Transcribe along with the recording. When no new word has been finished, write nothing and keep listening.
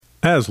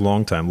As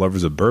longtime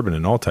lovers of bourbon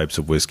and all types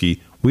of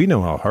whiskey, we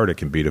know how hard it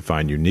can be to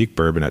find unique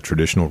bourbon at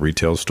traditional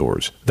retail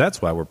stores.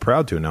 That's why we're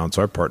proud to announce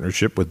our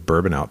partnership with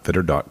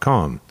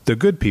BourbonOutfitter.com. The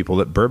good people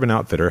at Bourbon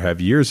Outfitter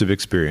have years of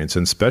experience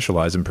and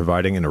specialize in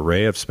providing an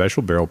array of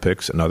special barrel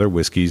picks and other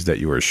whiskeys that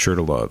you are sure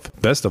to love.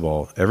 Best of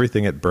all,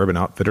 everything at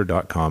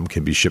BourbonOutfitter.com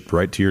can be shipped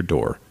right to your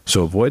door.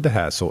 So avoid the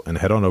hassle and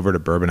head on over to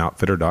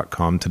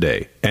BourbonOutfitter.com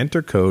today.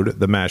 Enter code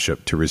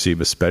THEMASHUP to receive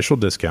a special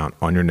discount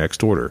on your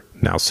next order.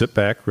 Now sit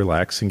back,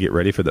 relax, and get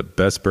ready for the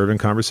best bourbon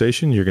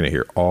conversation you're going to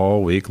hear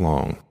all week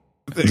long.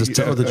 Just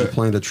tell her that you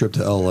planned a trip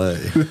to L.A.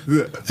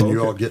 and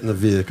you all get in the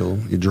vehicle,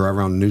 you drive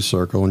around a new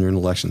circle, and you're in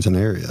the Lexington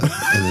area.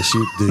 And then she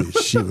would be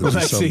so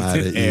mad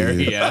at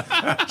you.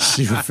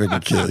 She would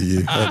freaking kill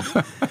you.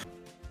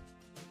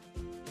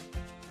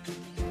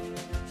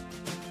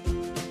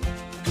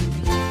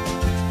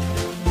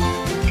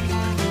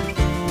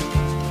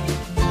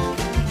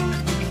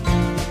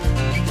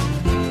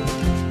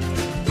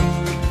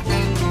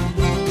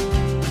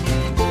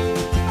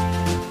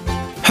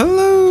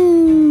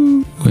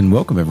 And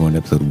welcome everyone to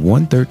episode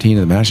 113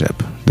 of The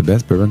Mashup, the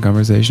best bourbon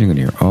conversation you're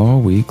going to hear all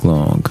week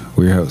long.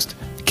 We're your hosts,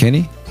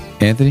 Kenny,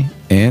 Anthony,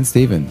 and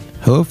Steven.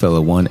 Hello,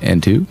 fellow 1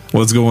 and 2.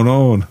 What's going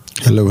on?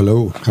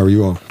 Hello. How are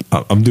you all?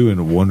 I'm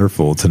doing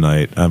wonderful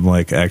tonight. I'm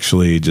like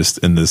actually just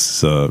in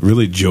this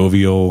really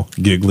jovial,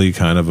 giggly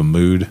kind of a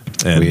mood.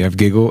 And we have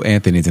Giggle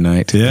Anthony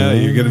tonight. Yeah,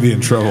 you're going to be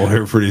in trouble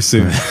here pretty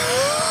soon.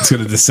 It's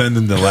going to descend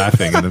into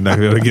laughing, and I'm not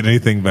going to get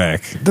anything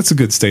back. That's a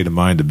good state of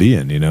mind to be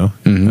in, you know?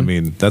 Mm-hmm. I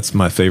mean, that's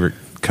my favorite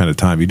kind of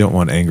time. You don't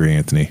want angry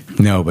Anthony.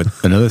 No, but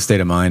another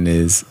state of mind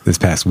is this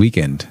past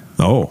weekend.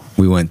 Oh.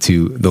 We went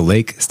to the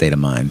lake state of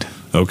mind.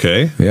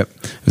 Okay. Yep.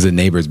 It was a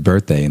neighbor's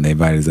birthday, and they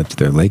invited us up to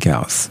their lake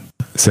house.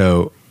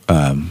 So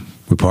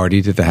we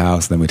partied at the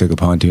house, then we took a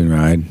pontoon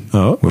ride,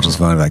 which was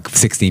fun, like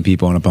 16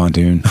 people on a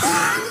pontoon.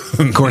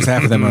 Of course,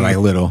 half of them are like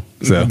little.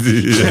 So.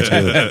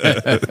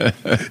 Yeah.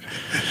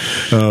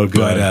 Oh,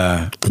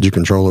 God. But, did you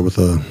control it with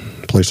a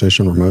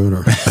PlayStation remote?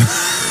 Or?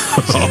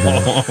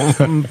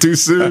 Too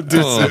soon.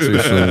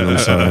 I'm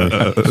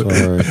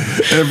sorry.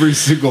 Every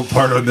single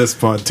part on this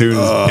pontoon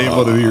is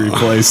able to be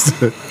replaced.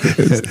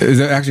 It was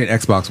actually an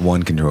Xbox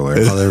One controller.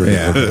 Oh, there we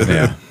go.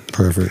 Yeah.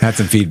 Perfect. Had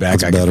some feedback.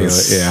 That's I could better. feel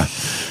it. Yeah.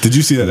 Did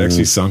you see that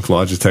actually sunk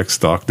Logitech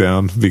stock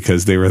down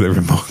because they were the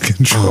remote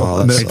control?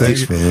 Oh, that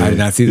sucks, man. I did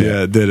not see that.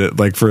 Yeah, did it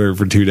like for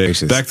 2 days.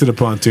 Gracious. Back to the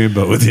pontoon,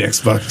 but with the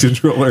Xbox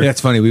controller. Yeah, it's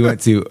funny.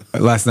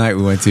 Last night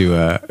we went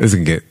to, this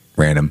can get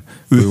random.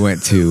 We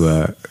went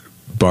to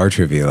bar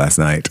trivia last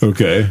night.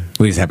 Okay.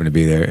 We just happened to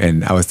be there,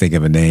 and I was thinking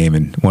of a name,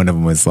 and one of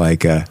them was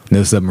like,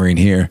 no submarine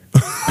here.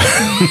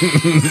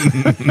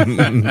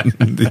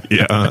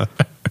 Yeah.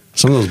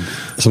 Some of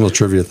those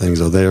trivia things,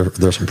 though,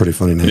 there's some pretty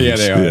funny names. Yeah,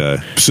 they are.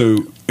 Yeah.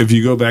 So if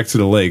you go back to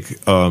the lake,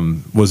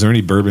 was there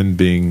any bourbon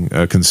being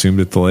consumed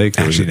at the lake?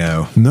 Actually,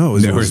 no. No,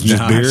 it was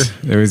just not. beer?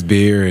 There was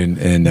beer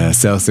and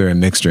seltzer and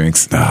mixed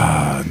drinks.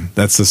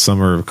 That's the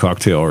summer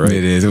cocktail, right?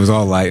 It is. It was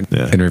all light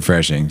and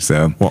refreshing.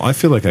 So, well, I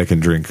feel like I can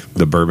drink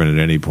the bourbon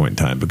at any point in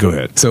time, but go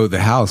ahead. So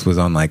the house was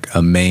on like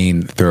a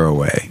main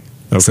thoroughway.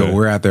 Okay. So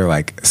we're out there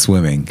like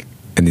swimming,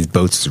 and these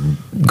boats are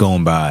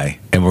going by,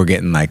 and we're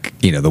getting like,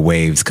 the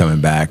waves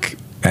coming back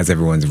as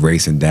everyone's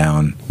racing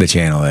down the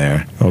channel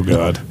there. Oh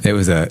God. It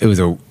was a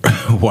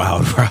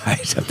wild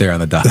ride up there on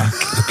the dock.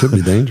 It could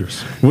be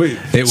dangerous. Wait.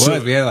 It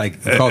was. We had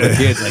like call the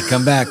kids like,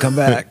 come back.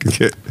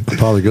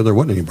 Probably good there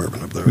wasn't any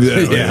bourbon up there.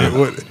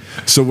 Yeah.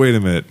 So wait a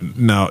minute.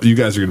 Now you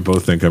guys are going to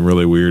both think I'm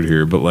really weird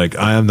here, but like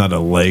I am not a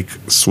lake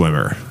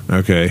swimmer.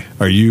 Okay.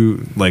 Are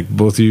you like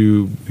both of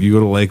you go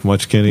to lake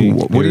much, Kenny?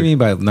 What do you mean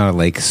by not a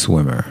lake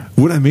swimmer?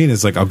 What I mean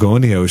is like I'll go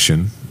in the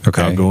ocean.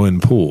 Okay. I'll go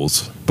in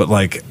pools, but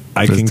like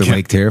Does the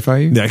lake terrify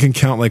you? Yeah, I can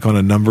count like on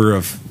a number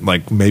of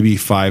like maybe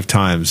 5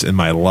 times in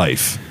my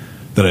life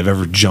that I've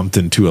ever jumped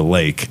into a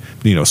lake,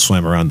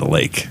 swam around the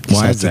lake.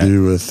 Why is that? To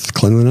do with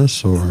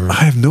cleanliness, or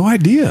I have no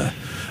idea.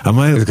 Am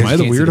I the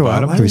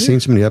weirdo? Have you seen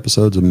so many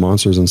episodes of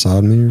Monsters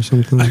Inside Me or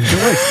something? I feel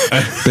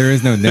like there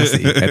is no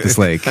Nessie at this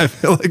lake. I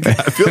feel like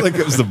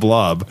it was the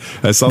Blob.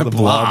 I saw the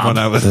blob when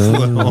I was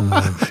little.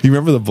 You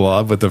remember the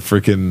Blob with the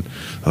freaking?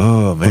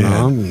 Oh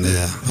man,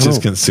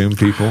 just consume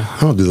people. I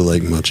don't do the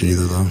lake much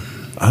either, though.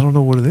 I don't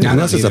know what it is.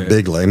 Unless it's a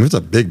big lake. If it's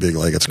a big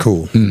lake, it's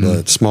cool. Mm-hmm.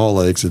 But small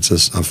lakes, it's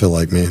just, I feel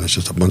like, man, it's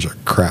just a bunch of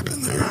crap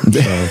in there.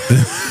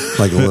 So,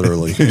 like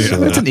literally. Yeah.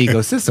 So, it's an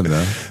ecosystem,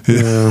 though.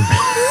 Yeah.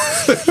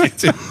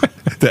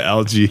 The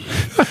algae.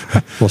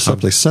 Well,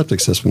 septic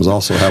systems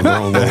also have their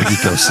own little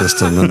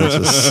ecosystem, and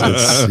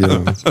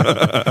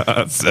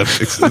it's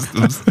septic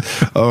systems.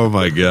 Oh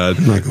my God.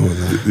 I'm not going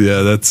there.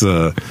 Yeah, that's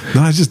no,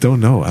 I just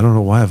don't know. I don't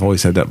know why I've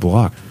always had that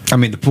block. I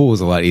mean, the pool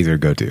is a lot easier to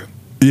go to.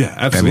 Yeah,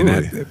 absolutely. I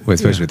mean,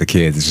 especially with the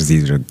kids, it's just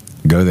easier to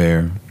go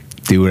there,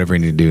 do whatever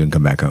you need to do, and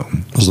come back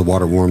home. Was the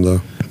water warm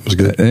though? It was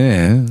good.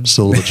 Yeah,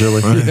 still a little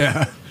chilly.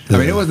 Yeah. I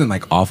mean, it wasn't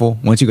like awful.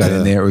 Once you got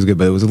in there, it was good,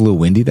 but it was a little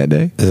windy that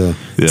day. Yeah.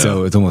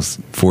 So it's almost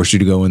forced you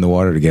to go in the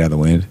water to get out of the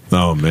wind.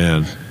 Oh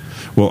man.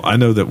 Well, I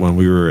know that when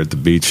we were at the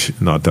beach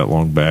not that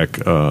long back,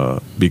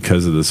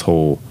 because of this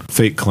whole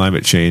fake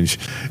climate change,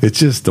 it's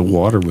just the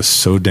water was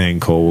so dang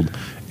cold,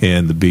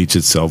 and the beach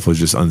itself was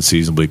just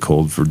unseasonably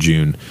cold for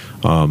June.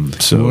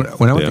 So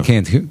when I went to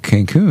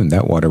Cancun,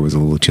 that water was a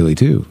little chilly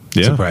too,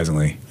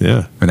 surprisingly.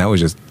 Yeah. And that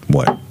was just,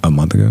 what, a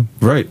month ago?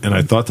 Right. And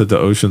I thought that the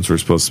oceans were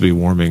supposed to be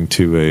warming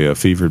to a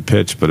fevered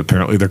pitch, but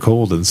apparently they're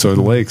cold, and so are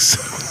the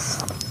lakes.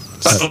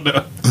 I don't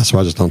know. That's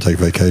why I just don't take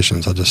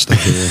vacations. I just stay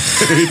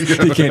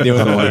here. You can't deal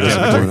with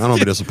I don't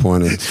be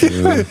disappointed.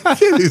 You know?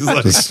 He's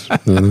like,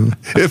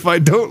 if I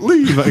don't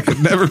leave, I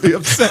could never be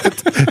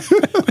upset.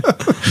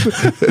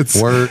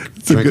 Work,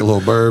 drink a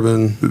little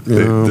bourbon.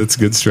 That's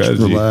good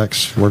strategy.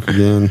 Relax, work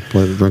again,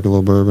 drink a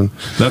little bourbon.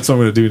 That's what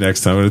I'm going to do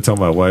next time. I'm going to tell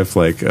my wife,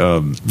 like,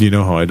 you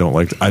know how I don't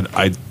like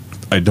I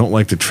don't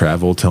like to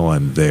travel till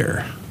I'm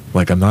there.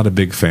 Like, I'm not a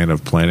big fan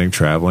of planning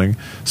traveling,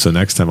 so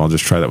next time I'll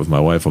just try that with my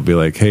wife. I'll be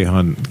like, hey,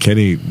 hon,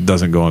 Kenny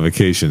doesn't go on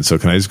vacation, so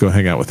can I just go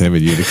hang out with him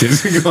and you and the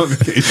kids can go on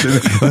vacation?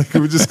 Like,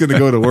 we're just going to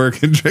go to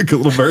work and drink a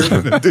little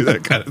bourbon and do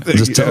that kind of thing.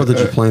 Just tell her that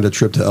you planned a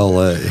trip to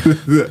L.A.,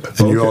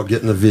 and you all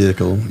get in the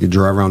vehicle, you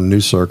drive around a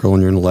new circle,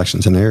 and you're in the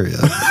Lexington area.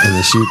 And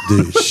then she would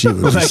be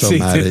so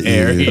mad at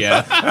you.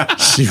 Yeah.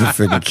 She would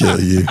freaking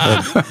kill you.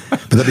 But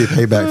that'd be a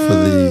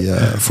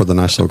payback for the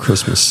nice little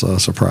Christmas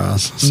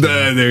surprise. So,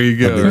 there you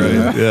go.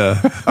 Right?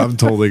 Yeah. I'm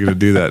totally going to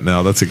do that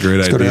now. That's a great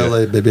idea. Go to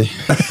LA, baby.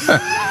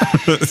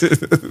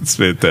 It's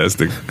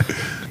fantastic.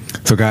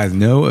 So, guys,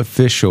 no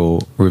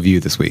official review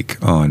this week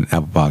on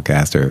Apple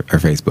Podcast or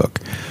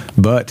Facebook,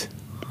 but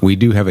we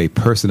do have a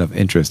person of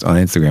interest on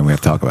Instagram we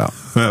have to talk about.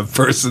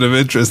 Person of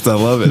interest. I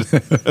love it.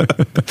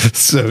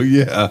 So,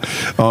 yeah.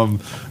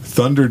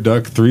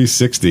 Thunderduck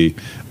 360.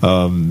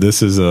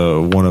 This is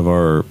one of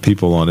our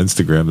people on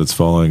Instagram that's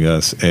following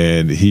us,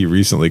 and he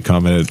recently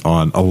commented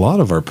on a lot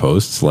of our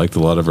posts, liked a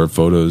lot of our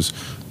photos,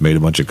 made a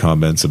bunch of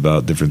comments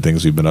about different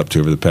things we've been up to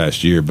over the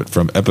past year. But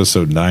from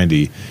episode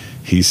 90,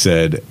 he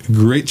said,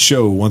 "Great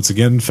show once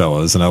again,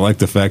 fellas." And I like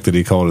the fact that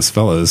he called us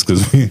fellas,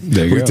 because we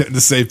tend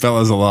to say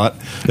fellas a lot,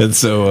 and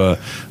so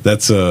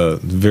that's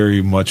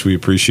very much, we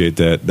appreciate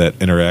that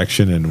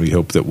interaction, and we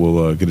hope that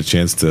we'll get a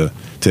chance to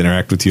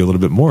interact with you a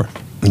little bit more.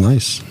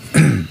 Nice.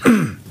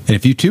 And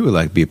if you too would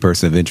like to be a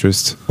person of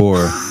interest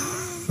or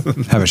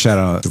have a shout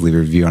out, leave a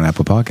review on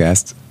Apple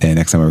Podcasts, and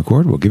next time I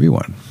record, we'll give you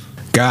one.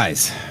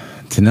 Guys,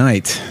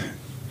 tonight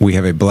we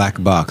have a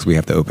black box we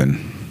have to open.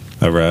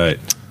 All right.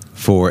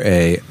 For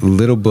a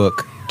Little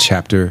Book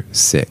Chapter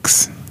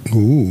 6.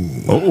 Ooh.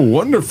 Oh,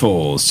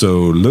 wonderful.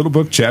 So, Little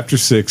Book Chapter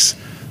 6.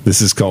 This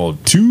is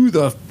called To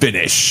the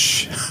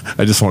Finish.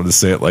 I just wanted to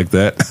say it like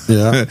that.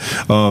 Yeah.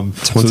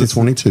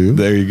 2022.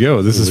 There you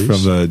go. This is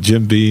from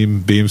Jim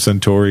Beam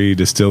Suntory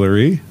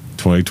Distillery,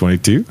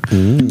 2022.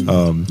 And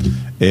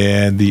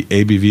the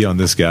ABV on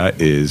this guy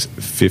is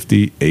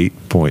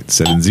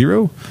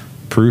 58.70.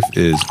 Proof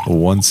is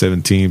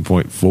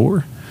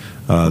 117.4.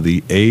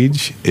 The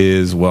age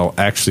is, well,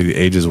 actually, the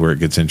age is where it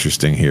gets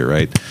interesting here,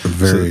 right? It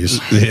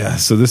varies. So, yeah.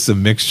 So this is a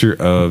mixture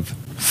of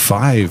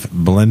 5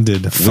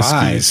 blended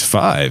whiskeys.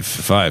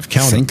 Five.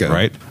 Count them,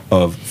 right?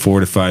 Of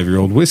 4 to 5 year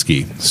old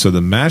whiskey. So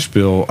the mash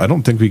bill, I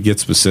don't think we get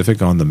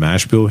specific on the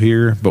mash bill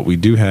here, but we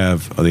do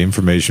have the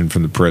information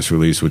from the press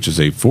release, which is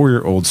a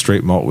 4-year-old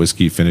straight malt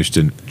whiskey finished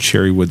in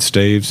cherrywood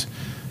staves,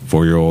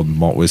 4-year-old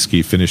malt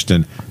whiskey finished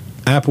in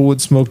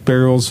applewood smoked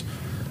barrels,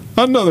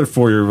 another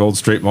 4-year-old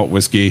straight malt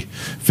whiskey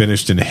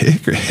finished in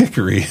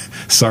hickory.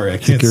 Sorry, I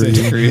can't say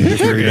hickory.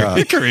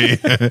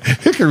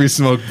 Hickory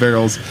smoked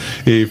barrels.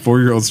 A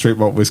 4-year-old straight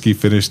malt whiskey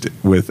finished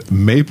with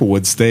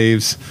Maplewood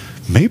staves.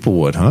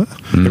 Maplewood, huh?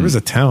 There was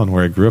a town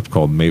where I grew up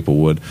called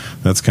Maplewood.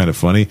 That's kind of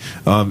funny.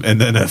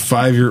 And then a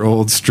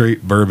 5-year-old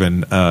straight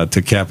bourbon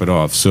to cap it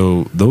off.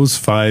 So those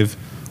 5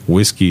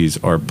 whiskeys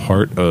are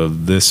part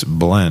of this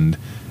blend.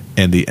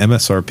 And the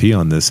MSRP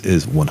on this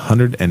is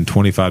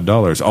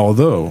 $125.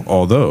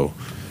 Although,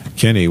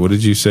 Kenny, what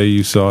did you say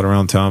you saw it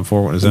around town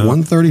for? What is that?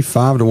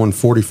 135 to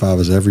 145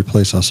 is every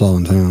place I saw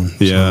in town.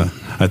 Yeah, so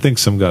I think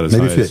some got as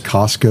maybe high if you're at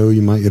Costco,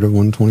 you might get a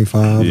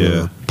 125.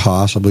 Yeah, or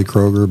possibly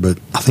Kroger, but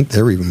I think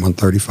they were even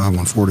 135,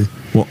 140.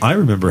 Well, I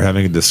remember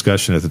having a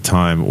discussion at the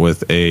time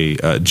with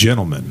a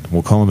gentleman.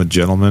 We'll call him a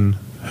gentleman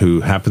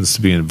who happens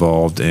to be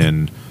involved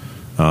in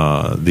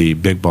the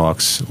big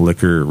box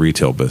liquor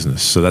retail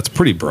business. So that's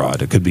pretty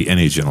broad. It could be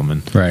any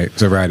gentleman. Right.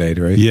 So Rite Aid,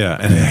 right? Yeah.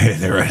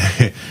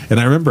 And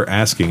I remember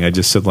asking, I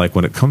just said, like,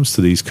 when it comes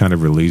to these kind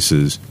of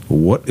releases,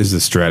 what is the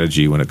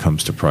strategy when it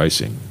comes to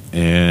pricing?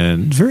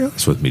 And very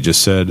honest with me,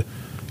 just said,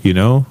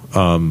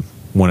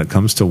 when it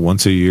comes to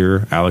once a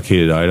year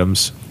allocated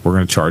items, we're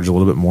going to charge a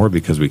little bit more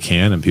because we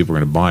can and people are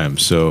going to buy them.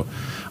 So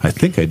I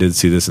think I did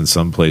see this in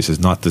some places,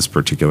 not this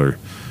particular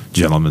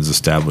gentleman's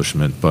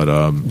establishment, but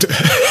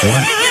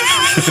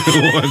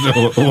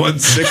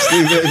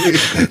 160 maybe.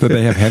 Did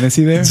they have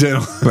Hennessy there?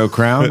 No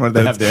Crown? What did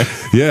they have there?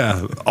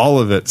 Yeah, all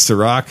of it,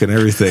 Ciroc and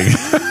everything.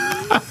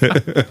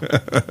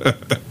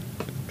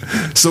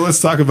 So let's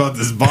talk about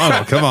this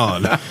bottle. Come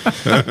on.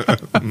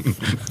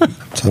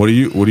 What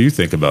do you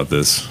think about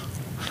this?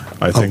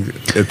 I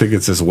think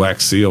it's this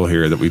wax seal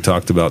here that we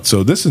talked about.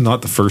 So this is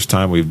not the first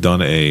time we've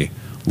done a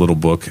Little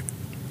Book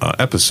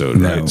episode,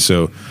 right?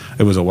 So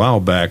it was a while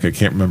back. I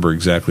can't remember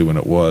exactly when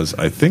it was.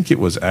 I think it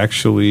was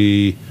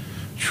actually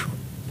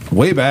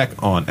way back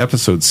on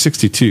episode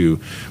 62.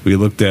 We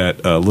looked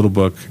at Little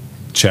Book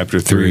Chapter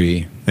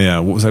 3. Yeah,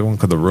 what was that one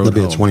called? The Road Home.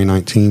 That'd be a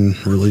 2019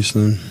 release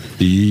then?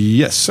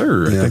 Yes,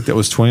 sir. Yeah. I think that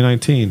was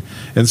 2019.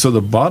 And so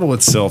the bottle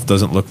itself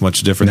doesn't look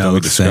much different than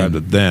we described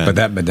it then. But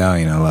that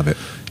medallion, I love it.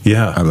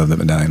 Yeah. I love that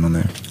medallion on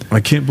there. I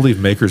can't believe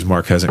Maker's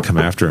Mark hasn't come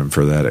after him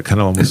for that. It kind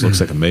of almost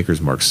looks like a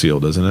Maker's Mark seal,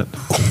 doesn't it?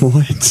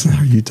 What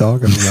are you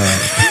talking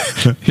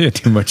about? Yeah,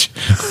 too much.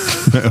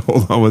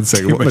 Hold on one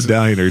second. What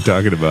medallion are you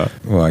talking about?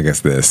 Well, I guess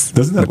this.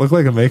 Doesn't that look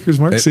like a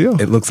Maker's Mark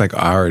seal? It looks like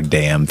our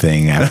damn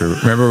thing. After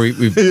remember we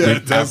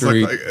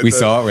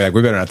saw it, we're like,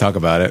 we better not talk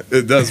about it.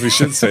 It does. We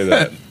should say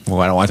that.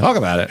 Well, I don't want to talk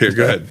about it. Here,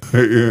 go ahead.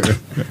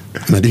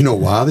 Now, do you know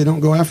why they don't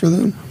go after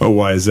them? Oh,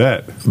 why is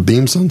that?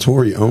 Beam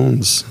Suntory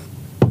owns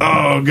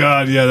Oh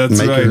God, yeah, that's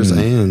Makers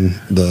right. And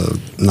the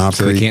not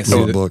so they can't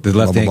sue the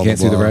left hand can't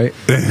sue the right.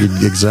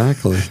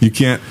 Exactly. You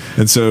can't.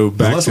 And so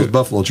back unless to with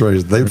Buffalo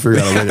Trace, they figure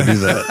out a way to do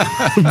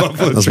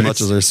that. As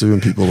much as they're suing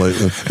people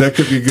lately. That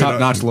could be good.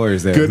 Top-notch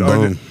lawyers there.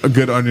 A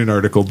good Onion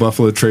article.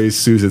 Buffalo Trace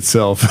sues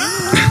itself.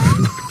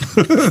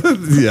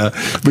 Yeah,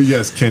 but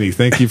yes, Kenny,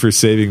 thank you for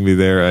saving me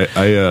there.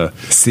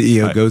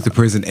 CEO goes to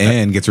prison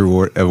and gets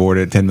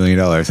awarded $10 million.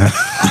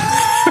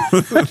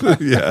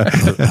 Yeah,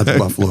 that's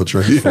Buffalo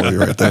Trace for you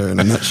right there in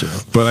a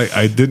nutshell. But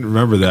I didn't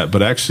remember that.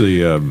 But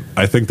actually,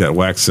 I think that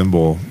wax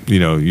symbol,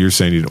 you're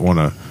saying you don't want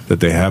to, that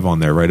they have on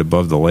there right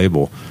above the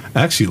label,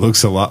 actually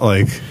looks a lot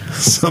like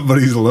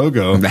somebody's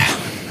logo.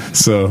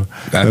 So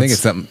I think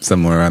it's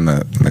somewhere around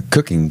the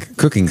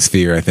cooking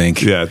sphere. I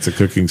think. Yeah, it's a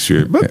cooking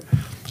sphere,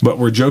 but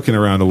we're joking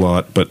around a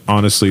lot. But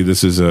honestly,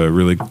 this is a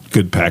really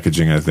good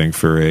packaging, I think,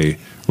 for a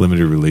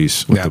limited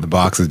release. Yeah, the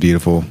box is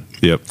beautiful.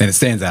 Yep, and it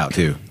stands out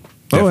too.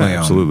 Definitely,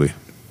 absolutely.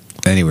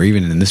 Anywhere,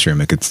 even in this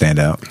room, it could stand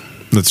out.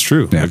 That's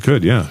true. Yeah. It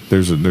could. Yeah,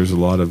 there's a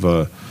lot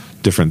of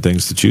different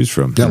things to choose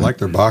from. Yeah, I like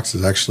their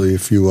boxes. Actually,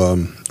 if you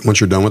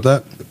once you're done with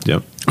that,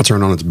 yep, I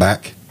turn on its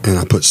back and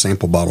I put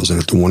sample bottles in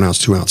it. The 1 ounce,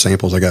 2 ounce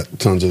samples. I got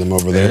tons of them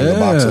over there in the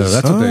boxes.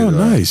 That's what they do.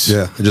 Nice.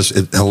 Yeah,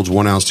 it holds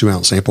 1 ounce, 2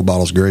 ounce sample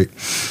bottles. Great.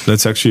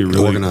 That's actually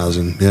really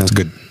organizing. Yeah, that's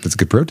a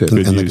good pro tip.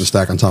 And they can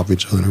stack on top of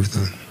each other and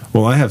everything.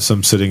 Well, I have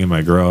some sitting in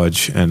my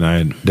garage, and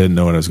I didn't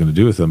know what I was going to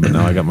do with them, but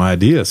now I got my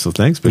idea. So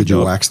thanks, Big Did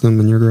you wax them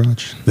in your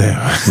garage?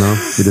 Yeah. No,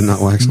 you did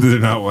not wax them. They're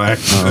not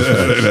waxed. Oh,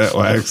 okay. They're not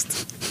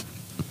waxed.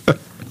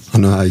 I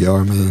know how you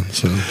are, man.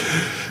 So.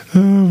 Oh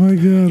my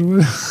God!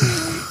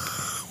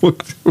 What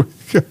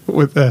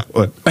with that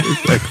one?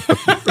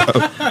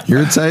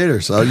 You're a tater,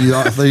 so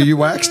you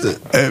waxed it.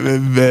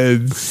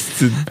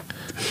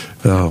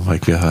 Oh my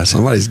God!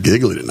 Somebody's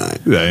giggly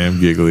tonight. I am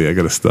giggly. I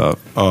got to stop.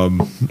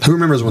 Who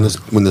remembers when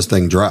this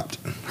thing dropped?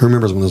 Who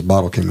remembers when this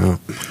bottle came out?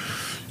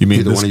 You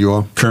mean either one of you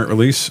all? Current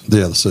release?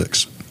 Yeah, the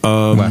 6.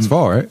 Last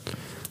fall, right?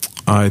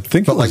 I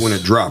think. But like when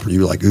it dropped, were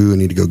you like, "Ooh, I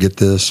need to go get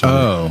this"?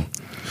 Oh,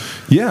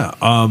 yeah.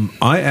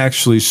 I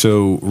actually.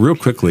 So real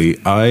quickly,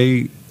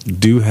 I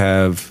do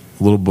have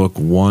Little Book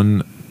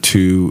 1,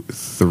 2,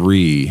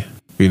 3.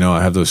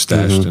 I have those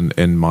stashed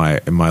in my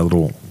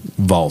little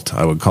vault,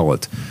 I would call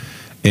it.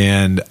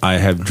 And I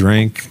have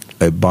drank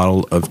a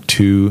bottle of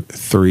 2,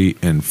 3,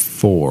 and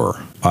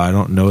 4. I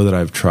don't know that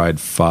I've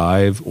tried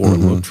 5 or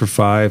looked for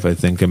 5. I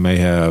think I may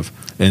have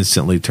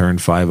instantly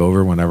turned 5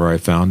 over whenever I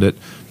found it.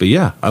 But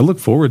yeah, I look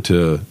forward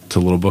to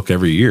Little Book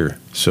every year.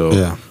 So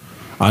yeah.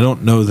 I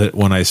don't know that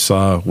when I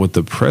saw what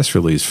the press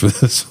release for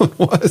this one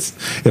was,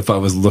 if I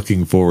was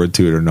looking forward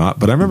to it or not.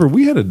 But I remember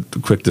we had a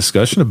quick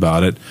discussion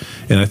about it,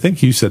 and I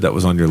think you said that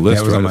was on your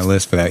list. That was on my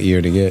list for that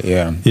year to get,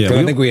 yeah.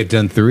 I think we had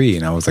done 3,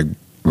 and I was like,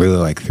 really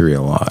like 3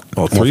 a lot.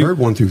 Well, 3? I've heard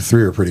 1 through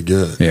 3 are pretty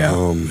good. Yeah.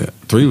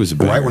 3 was a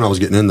big right when I was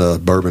getting into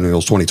bourbon, it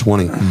was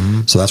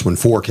 2020. So that's when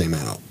 4 came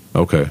out.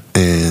 Okay.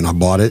 And I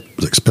bought it. It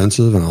was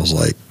expensive, and I was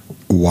like,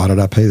 why did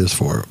I pay this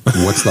for?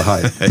 What's the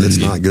hype? It's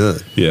not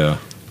good. Yeah.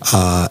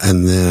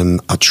 And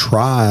then I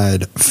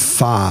tried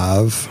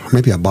 5.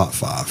 Maybe I bought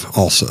 5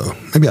 also.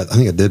 Maybe I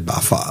think I did buy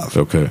 5.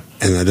 Okay.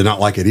 And I did not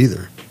like it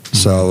either.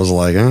 So I was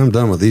like, I'm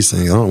done with these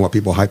things. I don't know what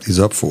people hype these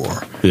up for.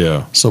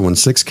 Yeah. So when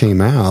 6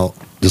 came out,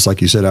 just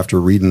like you said, after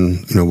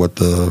reading, what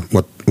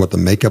the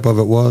makeup of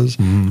it was,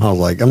 I was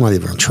like, I'm not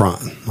even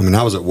trying. I mean,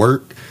 I was at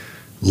work,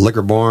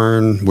 Liquor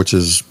Barn, which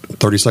is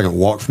 30-second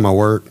walk from my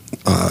work.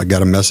 I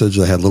got a message.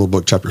 They had Little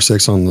Book Chapter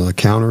 6 on the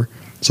counter.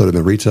 So it had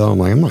been retail. I'm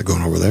like, I'm not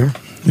going over there.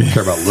 I don't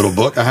care about Little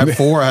Book. I had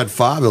 4. I had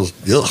 5. It was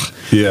ugh.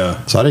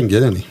 Yeah. So I didn't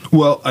get any.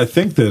 Well, I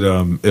think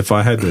that if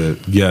I had to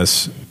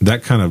guess,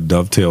 that kind of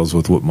dovetails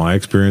with what my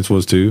experience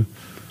was too.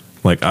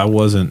 Like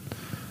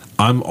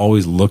I'm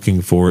always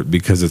looking for it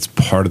because it's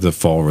part of the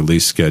fall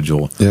release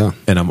schedule. Yeah.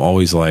 And I'm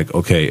always like,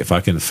 okay, if I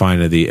can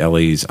find the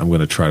LEs, I'm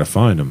going to try to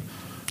find them.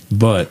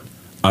 But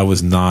I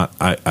was not.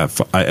 I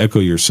echo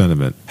your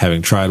sentiment.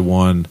 Having tried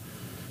 1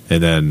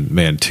 And then,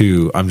 man,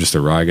 2, I'm just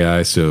a rye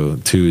guy, so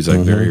 2 is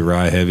like very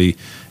rye heavy.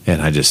 And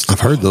I've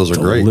heard those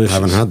are great. I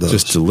haven't had those.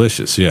 Just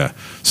delicious, yeah.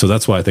 So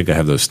that's why I think I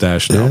have those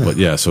stashed now. But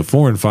yeah, so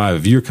 4 and 5.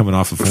 If you're coming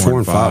off of 4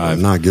 and 5,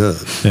 not good.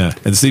 Yeah,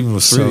 and Stephen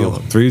was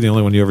 3 the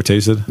only one you ever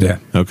tasted. Yeah.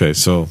 Okay,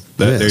 so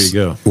there you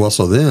go. Well,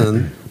 so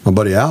then my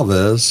buddy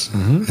Alves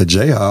at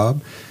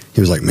J-Hob,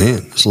 he was like,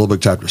 "Man, it's a Little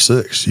Big Chapter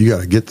 6. You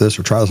got to get this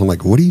or try this." I'm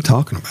like, "What are you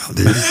talking about,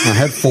 dude?" I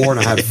had 4 and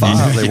I had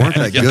 5. They weren't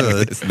that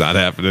good. It's not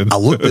happening. I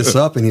looked this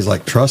up, and he's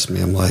like, "Trust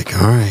me." I'm like,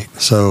 "All right."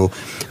 So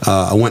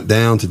I went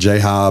down to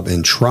J-Hob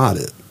and tried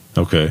it.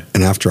 Okay.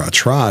 And after I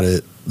tried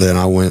it, then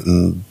I went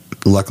and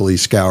luckily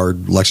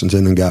scoured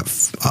Lexington and got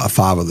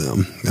 5 of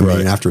them. I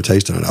mean, after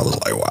tasting it, I was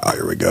like, "Wow,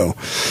 here we go."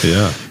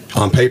 Yeah.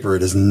 On paper, it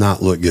does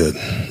not look good.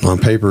 On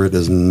paper, it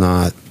does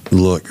not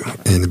look,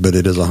 but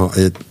it is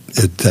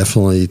it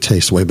definitely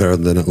tastes way better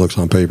than it looks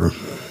on paper.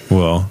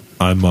 Well,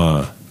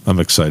 I'm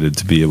excited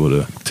to be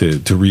able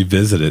to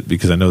revisit it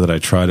because I know that I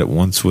tried it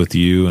once with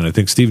you, and I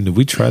think Stephen, did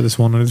we try this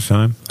one other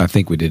time? I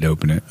think we did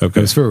open it.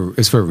 Okay, it's for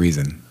a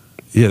reason.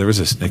 Yeah, there was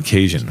an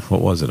occasion.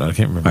 What was it? I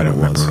can't remember. I don't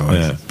remember what it was.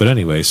 Yeah, but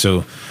anyway,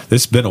 so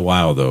it's been a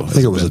while though. I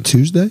think it was a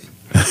Tuesday.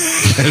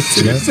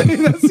 That's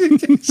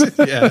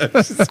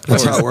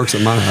how it works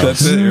at my house.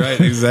 That's it, right?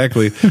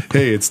 Exactly.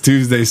 Hey, it's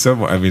Tuesday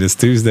somewhere. I mean, it's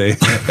Tuesday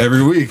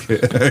every week.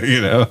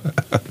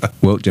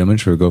 Well, gentlemen,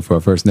 should we go for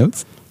our first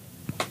notes?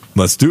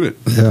 Let's do it.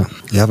 Yeah,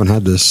 you haven't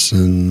had this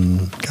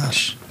in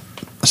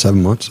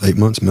 7 months, 8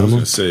 months minimum.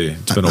 I was going to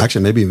say it's been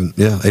actually maybe even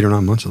 8 or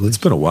 9 months at least.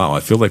 It's been a while. I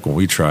feel like when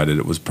we tried it,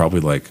 it was probably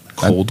like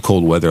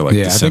cold weather, like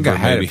December. I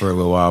think I had it for a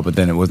little while, but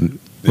then it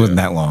wasn't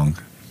that long.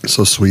 It's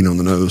so sweet on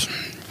the nose.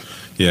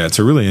 Yeah, it's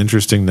a really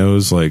interesting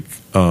nose. Like,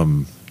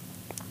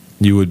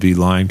 you would be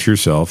lying to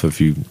yourself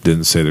if you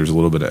didn't say there's a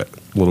little bit of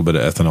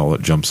ethanol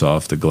that jumps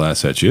off the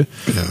glass at you.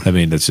 Yeah. I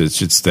mean,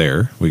 it's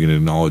there. We can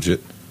acknowledge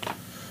it,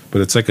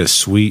 but it's like a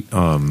sweet, still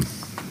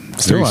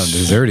on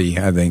desserty,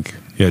 I think.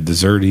 Yeah,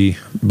 desserty,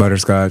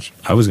 butterscotch.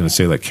 I was going to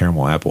say like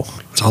caramel apple.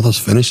 It's all those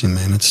finishing,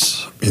 man.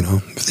 It's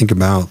think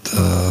about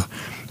the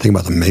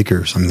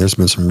makers. I mean, there's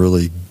been some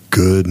really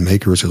good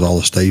makers with all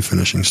the stave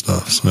finishing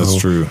stuff. So that's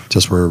true.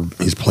 Just where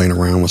he's playing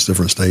around with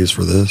different staves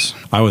for this.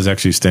 I was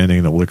actually standing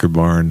in a liquor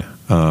barn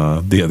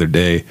the other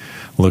day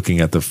looking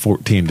at the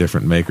 14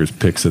 different makers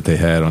picks that they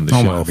had on the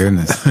shelf. Oh my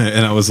goodness.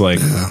 And I was like,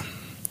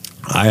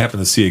 I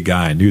happened to see a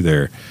guy I knew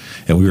there,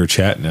 and we were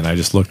chatting, and I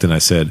just looked and I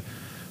said,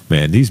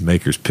 "Man, these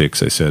makers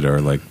picks," I said,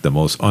 "are like the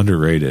most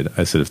underrated."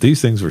 I said, "If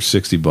these things were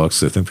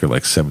 $60, I think they're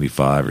like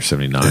 75 or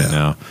 79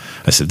 now."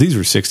 I said, "These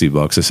were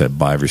 $60." I said,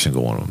 "Buy every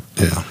single one of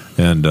them." Yeah.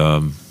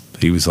 And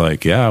he was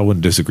like, "Yeah, I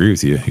wouldn't disagree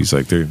with you." He's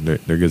like, "They're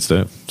good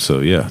stuff." So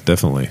yeah,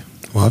 definitely.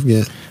 Well,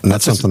 and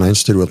that's something I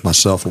instituted with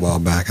myself a while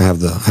back. I have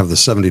the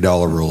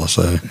 $70 rule. I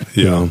say,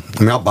 I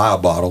mean, I'll buy a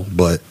bottle,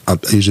 but I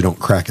usually don't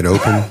crack it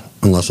open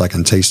unless I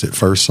can taste it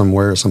first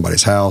somewhere, at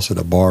somebody's house, at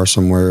a bar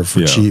somewhere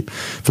for cheap.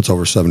 If it's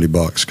over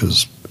 $70,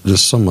 because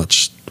just so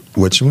much.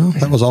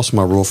 That was also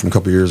my rule from a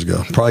couple of years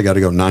ago. Probably got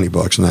to go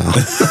 $90 now.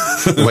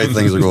 The way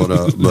things are going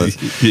up, but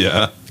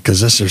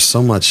because there's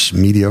so much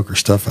mediocre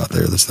stuff out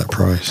there that's that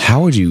price.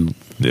 How would you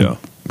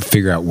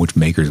figure out which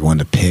maker's one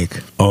to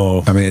pick?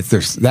 Oh, I mean,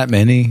 there's that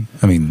many.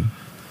 I mean,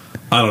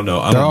 I don't know.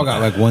 They all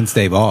got like one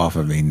stave off.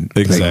 I mean,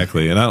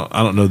 exactly. And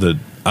I don't know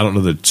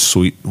the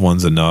sweet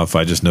ones enough.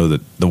 I just know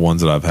that the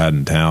ones that I've had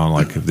in town,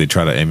 like they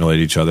try to emulate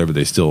each other, but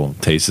they still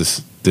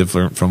taste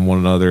different from one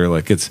another.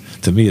 Like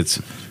to me,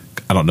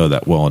 I don't know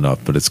that well enough,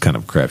 but it's kind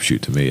of a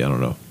crapshoot to me. I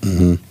don't know.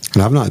 Mm-hmm.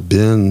 And I've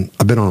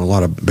been on a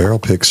lot of barrel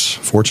picks,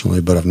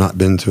 fortunately, but I've not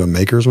been to a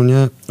maker's one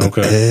yet.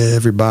 Okay.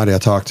 Everybody I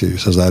talk to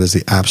says that is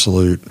the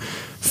absolute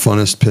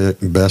funnest pick,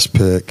 best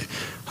pick.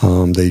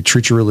 They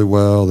treat you really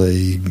well.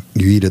 You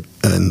eat it,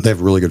 and they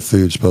have really good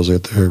food supposedly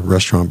at their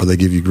restaurant. But they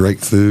give you great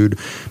food.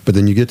 But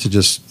then you get to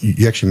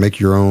you actually make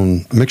your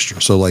own mixture.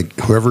 So like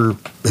whoever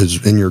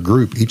is in your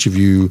group, each of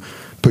you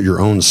put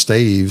your own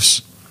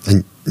staves,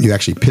 and you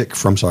actually pick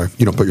from. Sorry,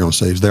 you don't put your own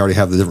staves. They already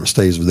have the different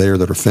staves there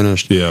that are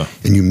finished. Yeah,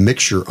 and you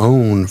mix your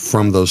own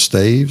from those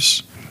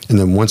staves. And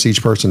then once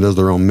each person does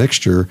their own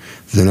mixture,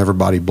 then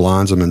everybody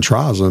blinds them and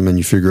tries them, and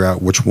you figure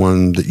out which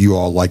one that you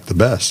all like the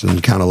best,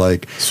 and kind of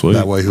like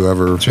that way.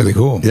 Whoever, it's really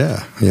cool.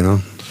 Yeah,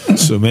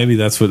 So maybe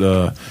that's what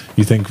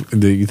you think.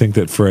 You think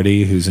that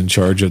Freddie, who's in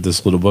charge of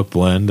this Little Book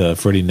blend,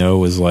 Freddie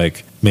No, is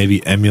like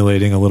maybe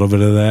emulating a little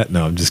bit of that.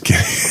 No, I'm just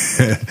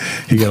kidding.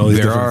 He got all these.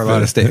 There are a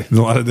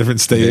lot of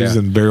different staves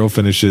and barrel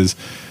finishes.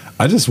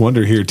 I just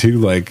wonder here too,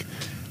 like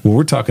when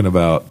we're talking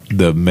about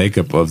the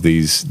makeup of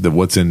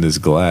what's in this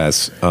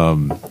glass.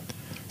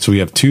 So we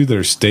have 2 that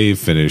are stave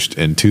finished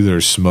and 2 that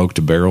are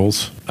smoked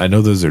barrels. I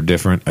know those are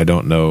different. I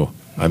don't know.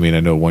 I mean, I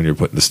know one you're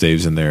putting the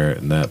staves in there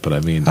and that, but I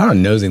mean, I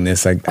don't know, nosing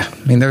this. I guess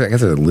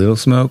there's a little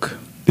smoke.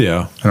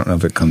 Yeah, I don't know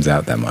if it comes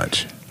out that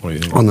much. What do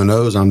you think? On the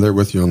nose, I'm there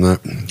with you on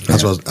that.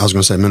 That's what I was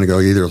going to say a minute ago.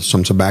 Either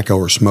some tobacco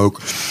or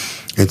smoke.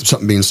 And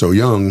something being so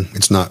young,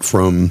 it's not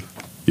from.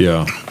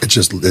 Yeah, it's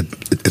just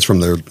it's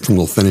from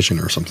the finishing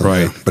or something.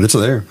 Right, but it's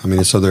there. I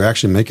mean, so they're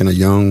actually making a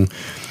young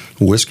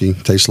whiskey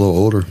taste a little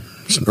older,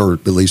 or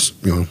at least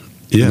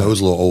Yeah. The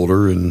nose a little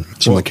older and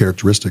some of the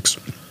characteristics.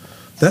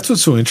 That's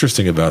what's so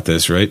interesting about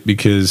this, right?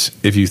 Because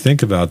if you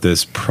think about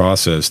this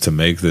process to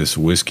make this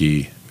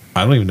whiskey,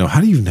 I don't even know.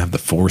 How do you even have the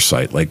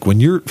foresight? Like when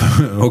you're,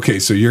 okay,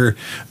 so you're,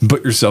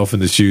 put yourself in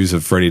the shoes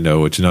of Freddie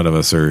Noe, which none of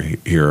us are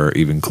here are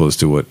even close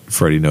to what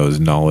Freddie Noe's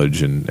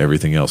knowledge and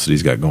everything else that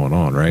he's got going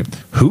on, right?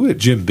 Who at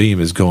Jim Beam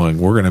is going,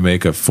 we're going to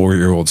make a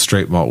 4-year-old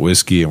straight malt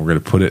whiskey and we're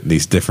going to put it in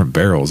these different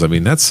barrels? I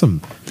mean, that's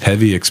some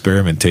heavy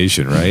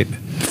experimentation, right?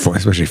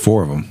 Especially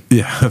 4 of them.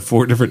 Yeah,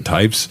 4 different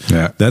types.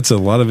 Yeah. That's a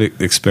lot of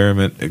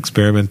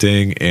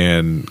experimenting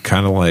and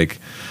kind of like,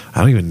 I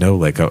don't even know.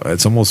 Like,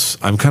 it's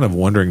almost. I'm kind of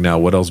wondering now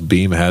what else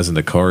Beam has in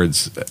the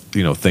cards.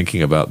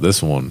 Thinking about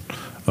this one,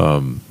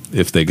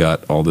 if they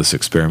got all this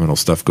experimental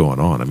stuff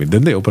going on. I mean,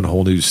 didn't they open a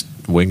whole new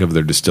wing of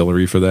their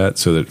distillery for that,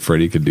 so that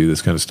Freddie could do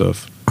this kind of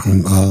stuff?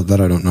 That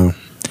I don't know.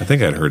 I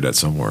think I'd heard that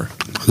somewhere.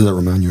 Does that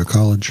remind you of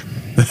college?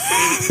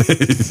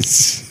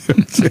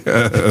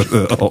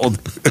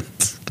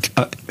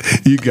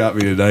 You got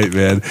me tonight,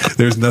 man.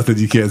 There's nothing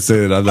you can't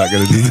say that I'm not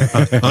going to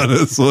do on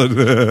this one.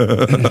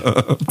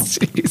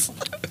 Jeez.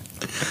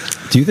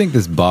 Do you think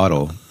this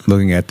bottle,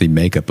 looking at the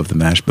makeup of the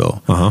mash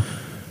bill,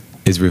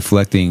 is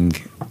reflecting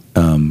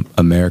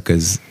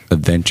America's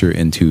adventure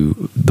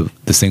into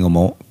the single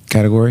malt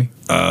category?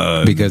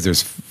 Because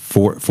there's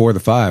four of the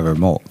 5 are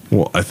malt.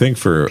 Well, I think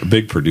for a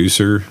big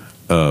producer,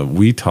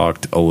 we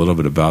talked a little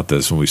bit about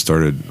this when we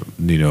started.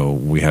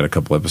 We had a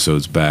couple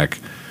episodes back.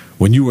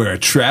 When you were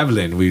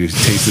traveling, we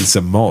tasted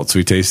some malts.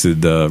 We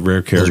tasted the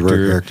Rare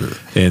Character.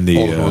 And the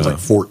one's like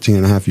 14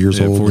 and a half years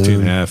old. 14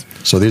 and a half.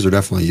 So these are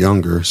definitely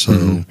younger.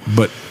 So,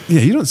 But,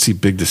 you don't see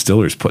big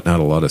distillers putting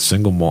out a lot of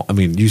single malt. I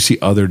mean, you see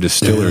other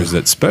distillers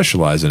that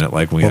specialize in it,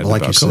 like we had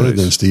like you said,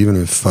 then, Stephen,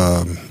 if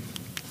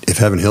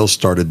Heaven Hills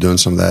started doing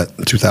some of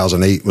that,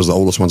 2008 was the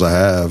oldest ones I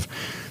have,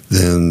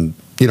 then...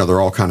 they're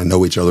all kind of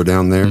know each other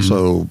down there.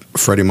 So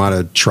Freddie might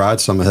have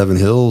tried some of Heaven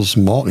Hills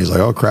malt, and he's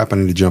like, oh, crap, I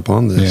need to jump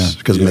on this.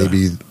 Because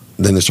maybe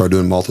then they started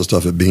doing malted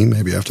stuff at Beam,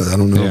 maybe after that. I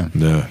don't know.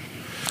 Yeah.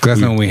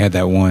 Because when we had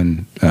that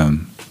one,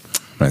 when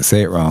I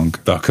say it wrong.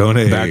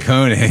 Balcones.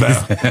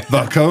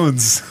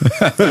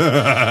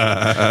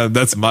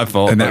 That's my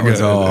fault. And that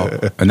was all.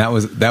 And that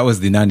was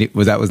the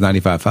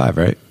 95.5,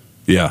 right?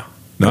 Yeah.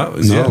 No, it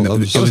was the other.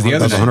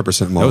 That was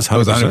 100% malt. That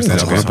was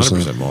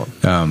 100% malt.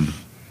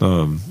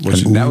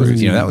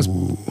 That was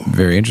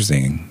very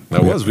interesting.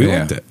 That was. We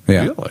liked it.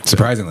 Yeah, liked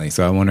surprisingly.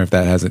 So I wonder if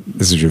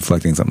this is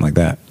reflecting something like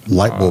that.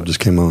 Light bulb just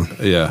came on.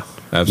 Yeah,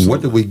 absolutely.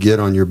 What did we get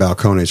on your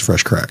Balcones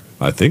fresh crack?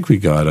 I think we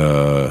got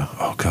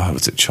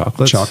was it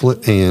chocolate?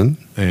 Chocolate and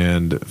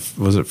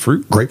was it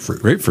fruit?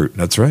 Grapefruit.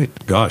 That's right.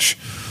 Gosh.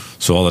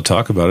 So all the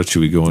talk about it.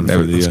 Should we go in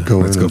for the?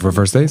 Let's go for a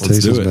first taste.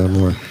 Let's do it. Bad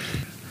boy.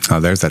 Oh,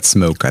 there's that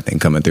smoke, I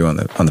think, coming through on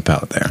the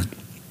palate there,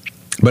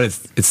 but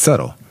it's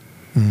subtle.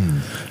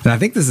 And I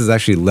think this is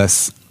actually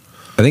less.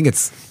 I think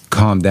it's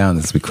calmed down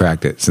since we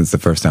cracked it since the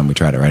first time we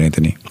tried it, right,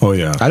 Anthony? Oh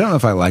yeah. I don't know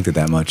if I liked it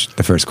that much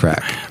the first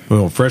crack.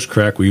 Well, fresh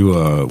crack, we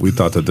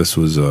thought that this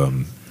was a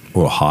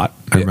little hot.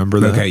 I remember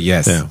that. Okay,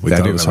 yes, yeah, we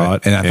thought it was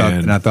hot,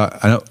 and I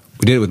thought I know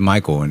we did it with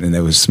Michael, and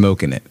there was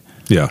smoke in it.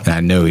 Yeah, and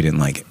I know he didn't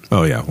like it.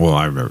 Oh yeah, well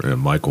I remember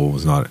Michael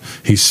was not.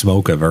 He's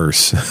smoke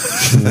averse,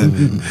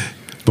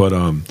 but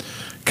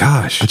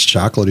gosh, it's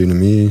chocolatey to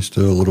me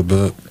still a little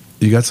bit.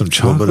 You got some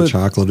chocolate, a little bit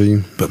of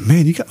chocolatey, but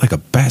man, you got like a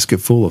basket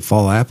full of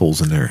fall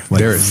apples in there. Like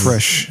they're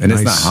fresh, and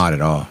nice. It's not hot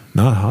at all.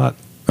 Not hot.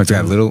 It's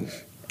got a little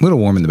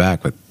warm in the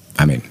back, but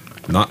I mean,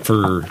 not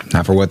for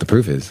what the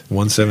proof is.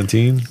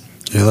 117.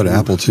 Yeah, that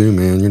apple too,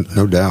 man.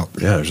 No doubt.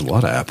 Yeah, there's a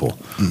lot of apple.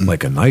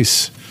 Like a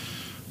nice,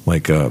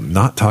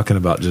 not talking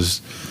about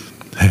just.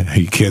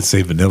 You can't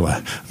say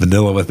vanilla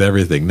with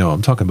everything. No,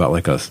 I'm talking about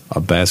like a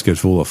basket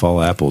full of fall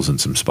apples and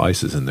some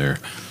spices in there.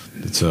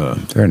 It's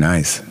very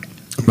nice.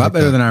 A lot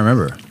better than I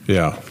remember.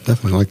 Yeah.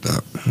 Definitely like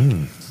that.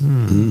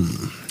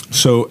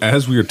 So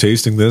as we are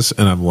tasting this,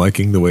 and I'm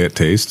liking the way it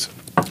tastes,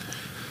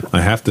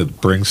 I have to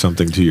bring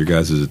something to your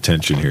guys'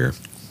 attention here.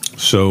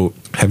 So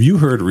have you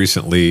heard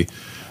recently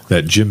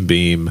that Jim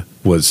Beam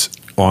was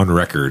on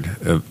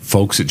record?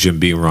 Folks at Jim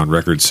Beam were on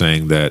record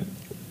saying that,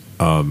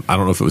 I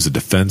don't know if it was a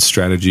defense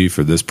strategy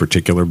for this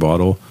particular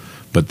bottle,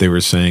 but they were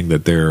saying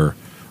that they're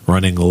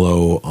running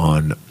low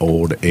on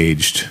old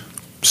aged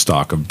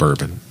stock of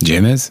bourbon.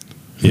 Jim is?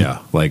 Yeah,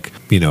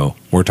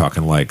 we're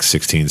talking like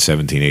 16,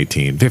 17,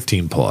 18,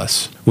 15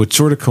 plus, which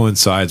sort of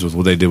coincides with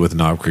what they did with the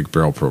Knob Creek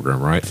Barrel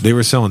Program, right? They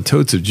were selling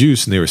totes of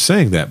juice and they were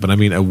saying that, but I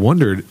mean, I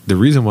wondered, the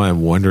reason why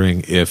I'm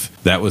wondering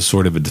if that was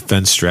sort of a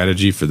defense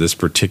strategy for this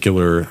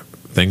particular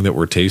thing that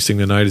we're tasting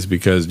tonight is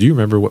because, do you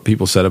remember what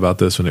people said about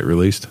this when it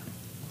released?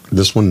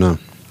 This one, no.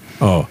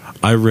 Oh,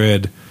 I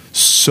read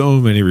so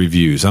many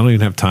reviews. I don't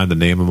even have time to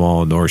name them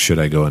all, nor should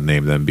I go and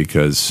name them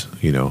because,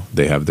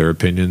 they have their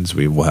opinions.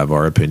 We will have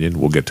our opinion.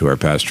 We'll get to our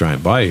past try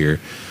and buy here.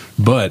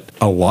 But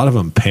a lot of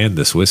them panned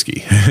this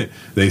whiskey.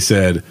 They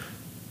said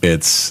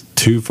it's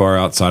too far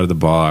outside of the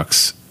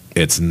box.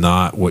 It's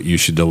not what you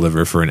should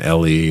deliver for an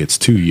LE. It's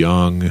too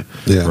young,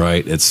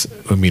 right?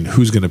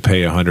 Who's going to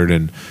pay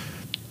 $120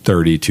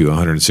 $30 to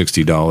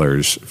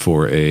 $160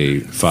 for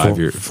a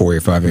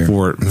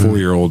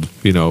 4-year-old.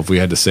 You know, if we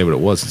had to say what it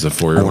was, it's a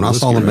 4-year-old. When I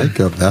saw the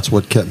makeup, that's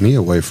what kept me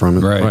away from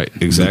it. Right,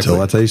 exactly.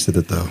 Until I tasted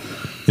it, though.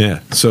 Yeah.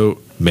 So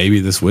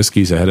maybe this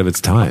whiskey's ahead of its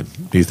time.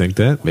 Do you think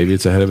that? Maybe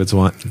it's ahead of its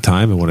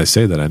time. And when I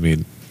say that, I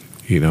mean,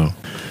 you know.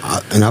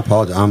 And I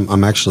apologize.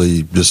 I'm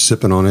actually just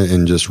sipping on it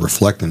and just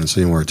reflecting and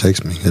seeing where it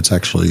takes me. It's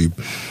actually,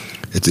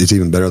 it's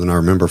even better than I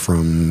remember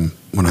from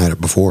when I had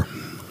it before.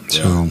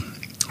 So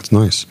it's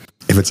nice.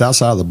 If it's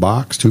outside of the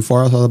box, too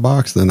far outside of the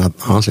box, then I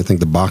honestly think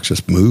the box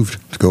just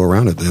moved to go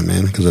around it then,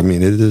 man. Because, I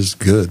mean, it is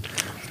good.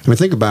 I mean,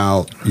 think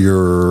about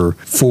your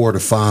 4 to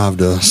 5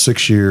 to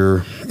 6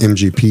 year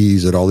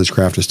MGPs that all these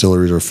craft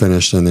distilleries are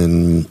finished and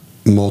then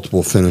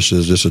multiple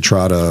finishes just to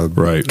try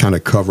to kind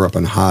of cover up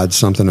and hide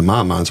something. In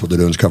my mind, that's what they're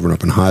doing is covering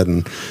up and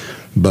hiding.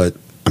 But,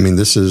 I mean,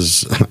 this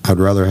is, I'd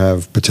rather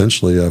have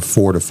potentially a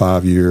 4 to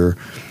 5 year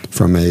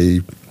from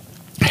a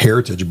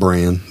heritage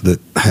brand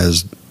that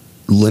has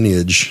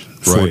lineage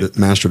for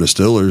master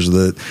distillers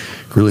that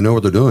really know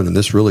what they're doing, and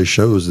this really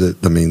shows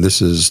that. I mean,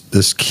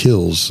 this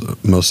kills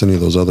most any of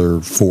those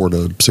other 4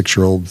 to 6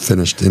 year old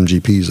finished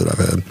MGPs that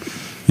I've had.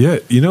 Yeah,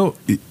 you know,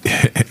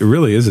 it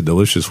really is a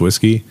delicious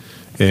whiskey.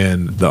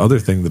 And the other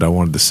thing that I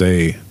wanted to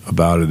say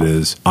about it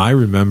is, I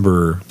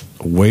remember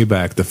way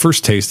back, the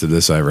first taste of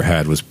this I ever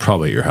had was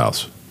probably at your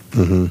house.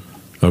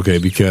 Mm-hmm. Okay,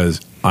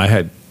 because I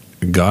had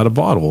got a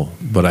bottle,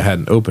 but I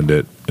hadn't opened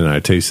it, and I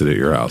tasted it at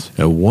your house.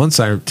 And once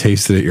I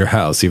tasted it at your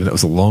house, even though it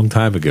was a long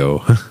time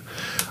ago,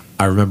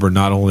 I remember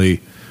not only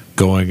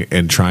going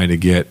and trying to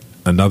get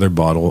another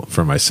bottle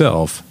for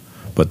myself,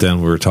 but then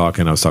I was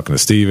talking to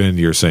Steven,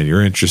 you were saying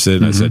you're interested,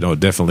 and I said, oh,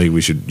 definitely,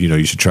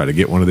 you should try to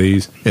get one of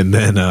these. And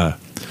then I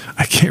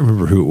can't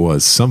remember who it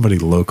was, somebody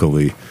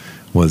locally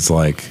was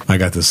like, I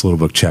got this little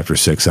book, Chapter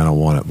 6, I don't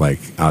want it. Like,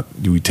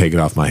 we take it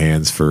off my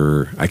hands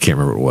for, I can't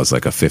remember what it was,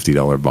 like a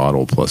 $50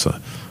 bottle plus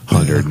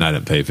 $100, and I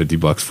didn't pay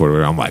 $50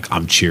 for it.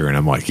 I'm cheering.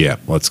 I'm like, yeah,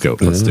 let's go.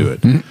 Let's do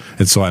it. Mm-hmm.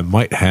 And so I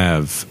might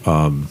have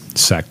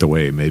sacked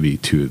away maybe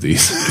 2 of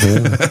these.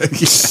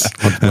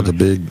 That's a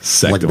big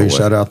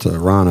shout out to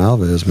Ron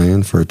Alves,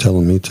 man, for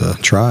telling me to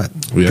try it.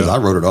 Because I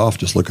wrote it off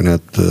just looking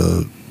at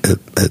the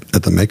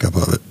makeup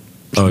of it.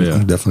 Oh, yeah.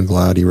 I'm definitely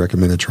glad he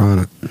recommended trying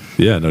it.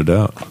 Yeah, no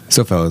doubt.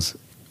 So, fellas,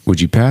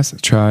 would you pass,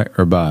 try,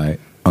 or buy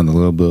on the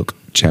little book,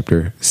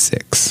 Chapter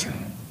 6?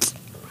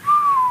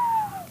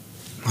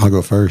 I'll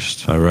go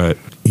first. All right.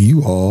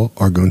 You all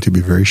are going to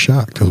be very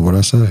shocked because what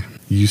I say.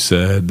 You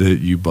said that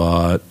you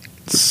bought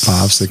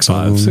 5, 6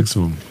 of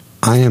them.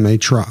 I am a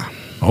try.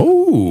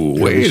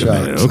 Oh, wait a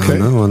minute. Okay. I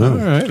know.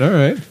 All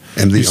right.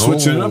 And you're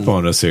switching it up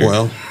on us here.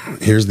 Well,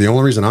 here's the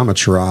only reason I'm a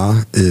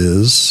try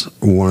is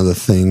one of the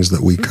things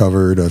that we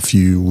covered a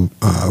few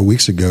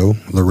weeks ago,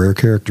 the rare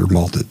character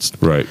malted.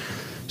 Right.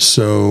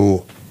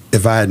 So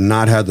if I had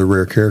not had the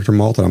rare character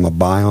malted, I'm a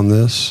buy on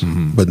this.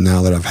 Mm-hmm. But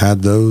now that I've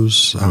had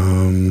those,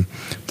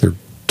 they're $20,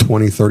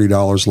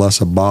 $30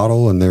 less a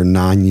bottle, and they're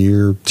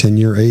 9-year,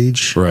 10-year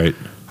age. Right.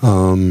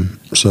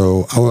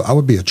 So I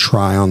would be a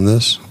try on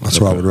this.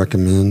 That's why I would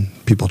recommend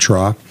people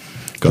try.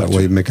 Gotcha. That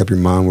way you make up your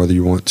mind whether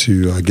you want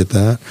to get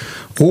that.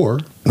 Or,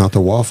 not to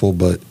waffle,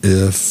 but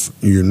if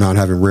you're not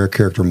having rare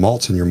character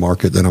malts in your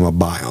market, then I'm a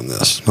buy on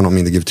this. I don't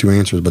mean to give 2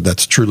 answers, but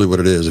that's truly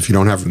what it is. If you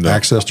don't have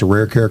access to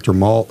rare character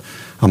malt,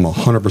 I'm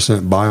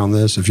 100% buy on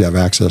this. If you have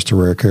access to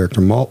rare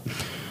character malt,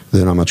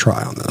 then I'm a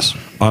try on this.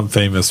 I'm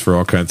famous for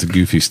all kinds of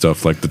goofy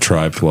stuff like the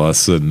Try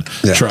Plus and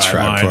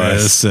Try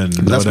Minus and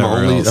that's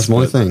else. My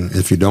only thing.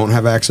 If you don't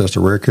have access to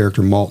rare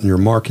character malt in your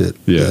market,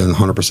 then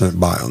 100%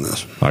 buy on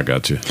this. I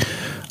got you.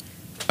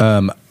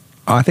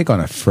 I think on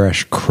a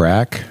fresh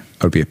crack,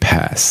 it would be a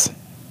pass.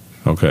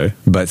 Okay.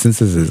 But since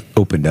this is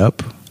opened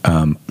up,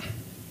 I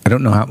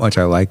don't know how much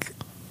I like.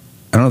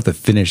 I don't know if the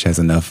finish has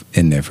enough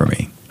in there for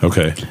me.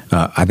 Okay.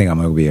 I think I'm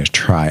going to be a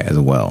try as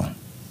well.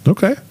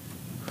 Okay.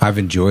 I've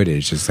enjoyed it.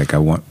 It's just like I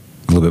want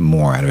a little bit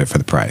more out of it for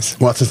the price.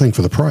 Well, that's the thing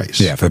for the price.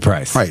 Yeah, for the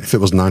price. Right. If it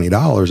was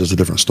 $90, it's a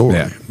different story.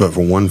 Yeah. But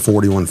for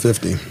 $140,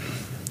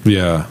 $150.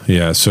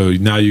 Yeah. So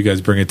now you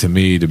guys bring it to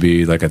me to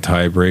be like a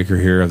tiebreaker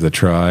here of the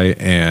try,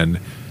 and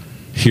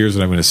here's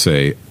what I'm going to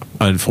say.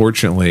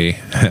 Unfortunately,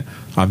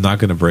 I'm not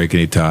going to break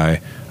any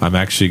tie. I'm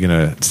actually going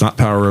to, it's not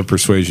power of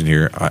persuasion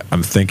here.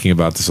 I'm thinking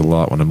about this a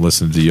lot when I'm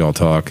listening to y'all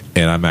talk,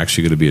 and I'm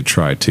actually going to be a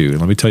try too. And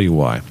let me tell you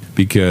why.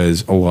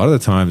 Because a lot of the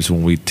times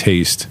when we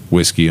taste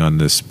whiskey on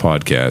this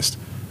podcast,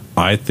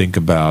 I think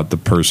about the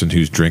person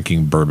who's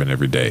drinking bourbon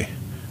every day,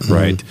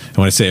 right? And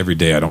when I say every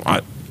day,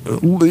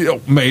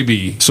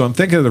 maybe. So I'm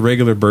thinking of the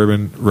regular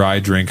bourbon rye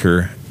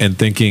drinker and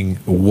thinking,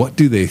 what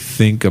do they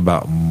think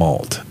about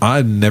malt?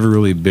 I've never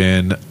really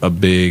been a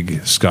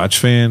big Scotch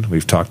fan.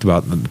 We've talked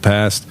about in the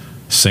past.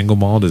 Single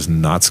malt is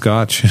not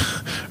Scotch,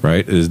 right?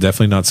 It is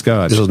definitely not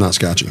Scotch. This is not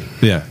Scotchy.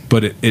 Yeah,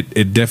 but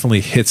it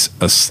definitely hits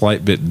a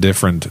slight bit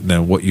different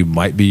than what you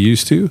might be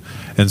used to.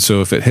 And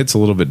so if it hits a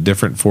little bit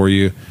different for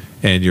you,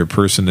 and you're a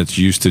person that's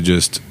used to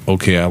just,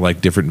 okay, I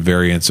like different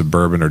variants of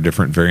bourbon or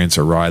different variants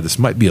of rye, this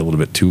might be a little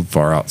bit too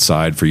far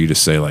outside for you to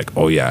say like,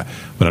 oh yeah.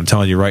 But I'm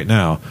telling you right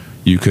now,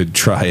 you could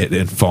try it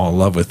and fall in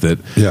love with it.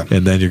 Yeah.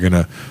 And then you're going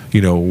to,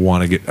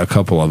 want to get a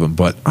couple of them.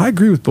 But I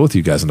agree with both of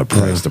you guys on the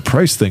price. Yeah. The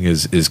price thing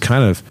is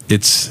kind of,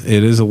 it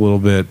is a little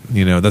bit,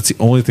 that's the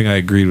only thing I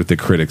agreed with the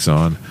critics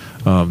on.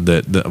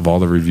 That of all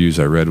the reviews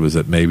I read was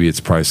that maybe it's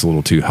priced a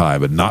little too high,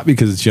 but not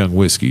because it's young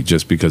whiskey,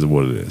 just because of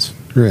what it is.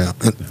 Yeah,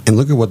 and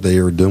look at what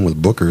they were doing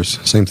with Booker's.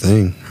 Same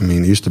thing. I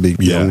mean, it used to be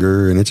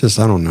younger, and it's just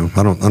I don't know.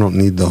 I don't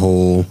need the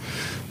whole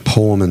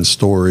poem and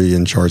story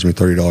and charge me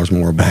 $30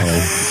 more a bottle.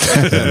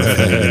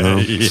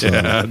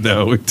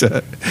 No,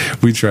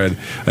 we tried.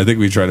 I think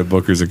we tried a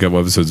Booker's a couple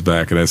episodes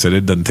back, and I said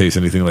it doesn't taste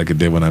anything like it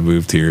did when I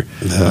moved here.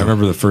 Yeah. I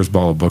remember the first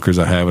bottle of Booker's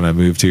I had when I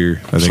moved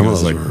here. I think it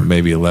was like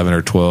maybe 11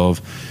 or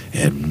 12.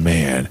 And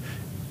man,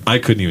 I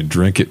couldn't even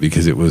drink it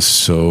because it was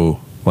so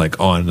like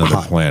on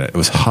another planet. It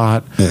was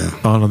hot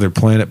on another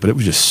planet, but it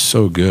was just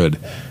so good.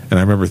 And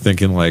I remember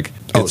thinking like,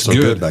 it's so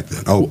good back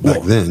then.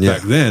 Back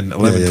then,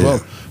 11,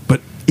 12.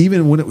 But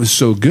even when it was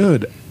so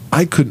good,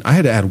 I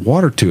had to add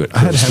water to it. I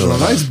had to have it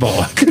on ice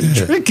ball. I couldn't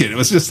drink it. It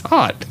was just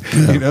hot.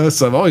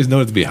 So I've always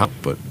known it to be hot,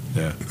 but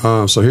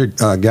so here,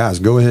 guys,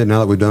 go ahead now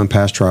that we've done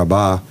pass, try,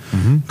 buy.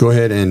 Go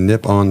ahead and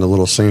nip on the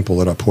little sample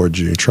that I poured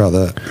you. Try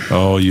that.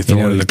 Oh, you throw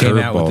it in the came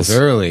out with this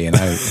early, and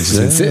I've just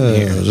been sitting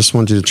here. I just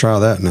want you to try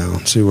that now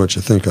and see what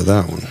you think of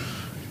that one.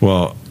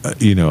 Well,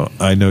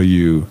 I know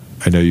you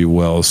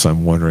well, so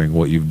I'm wondering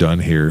what you've done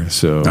here.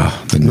 So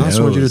I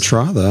just want you to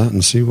try that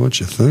and see what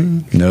you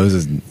think. Nose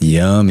is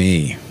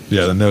yummy.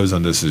 Yeah, the nose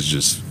on this is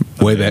just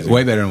way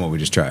better than what we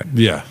just tried.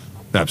 Yeah,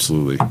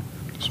 absolutely.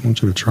 Just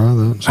want you to try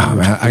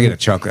that.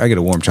 I get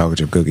a warm chocolate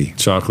chip cookie.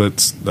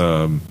 Chocolates.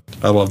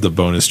 I love the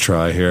bonus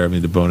try here. I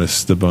mean the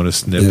bonus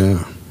nip.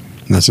 Yeah,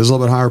 and this is a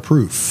little bit higher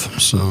proof,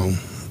 so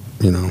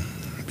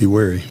be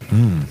wary.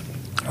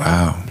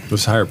 Wow,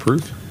 what's higher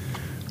proof?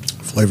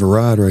 Flavor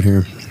Ride right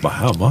here. By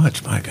how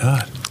much? My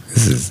God,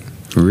 this is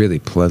really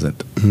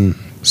pleasant.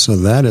 So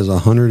that is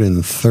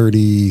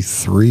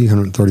 133,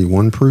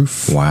 131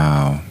 proof.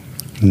 Wow.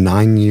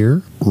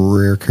 9-year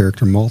rare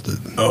character malted.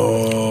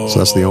 Oh, so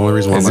that's the only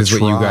reason why is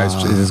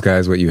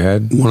this what you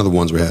had? One of the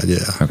ones we had, yeah.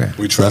 Okay,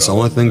 so that's the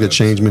only thing that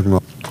changed me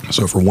from.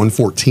 So for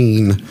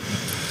 114, and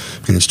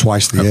it's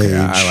twice the age.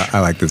 I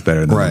like this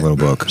better than the little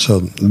book.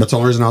 So that's the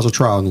only reason I was a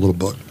trial in the little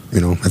book.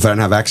 If I didn't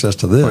have access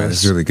to this,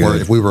 it's really good. Or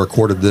if we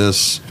recorded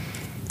this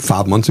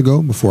 5 months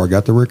ago before I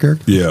got the rare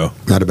character,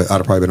 I'd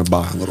have probably been a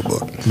buy a little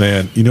book.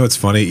 Man, it's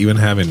funny. Even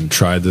having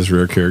tried this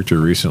rare character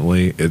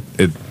recently,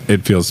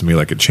 it feels to me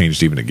like it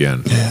changed even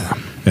again. Yeah,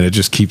 and it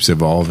just keeps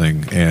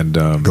evolving. And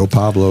go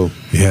Pablo.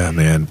 Yeah,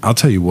 man. I'll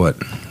tell you what.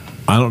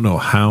 I don't know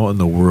how in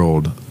the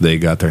world they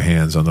got their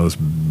hands on those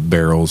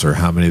barrels or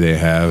how many they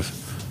have,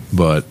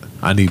 but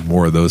I need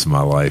more of those in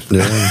my life.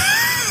 Yeah.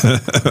 I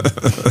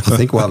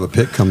think we'll have a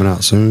pick coming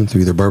out soon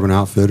through either Bourbon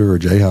Outfitter or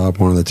J-Hop,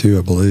 one of the two,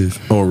 I believe.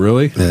 Oh,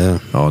 really? Yeah.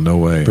 Oh, no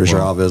way. Pretty sure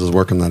Alves is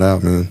working that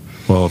out, man.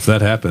 Well, if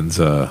that happens,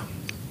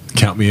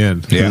 count me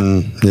in.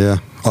 Yeah. Yeah.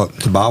 Oh,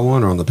 to buy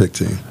one or on the pick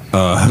team?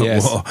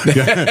 Yes. Well,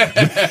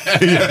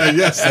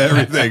 yes,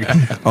 everything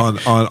on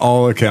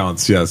all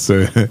accounts. Yes,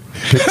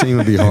 pick team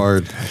would be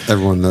hard.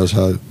 Everyone knows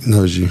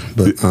you,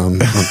 but I'm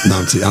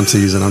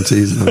teasing.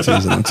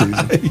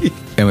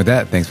 And with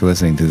that, thanks for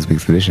listening to this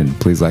week's edition.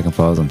 Please like and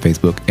follow us on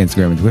Facebook,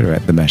 Instagram, and Twitter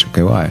at The Mashup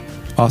KY.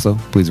 Also,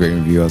 please rate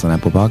and review us on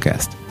Apple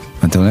Podcasts.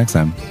 Until next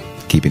time,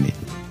 keep it neat.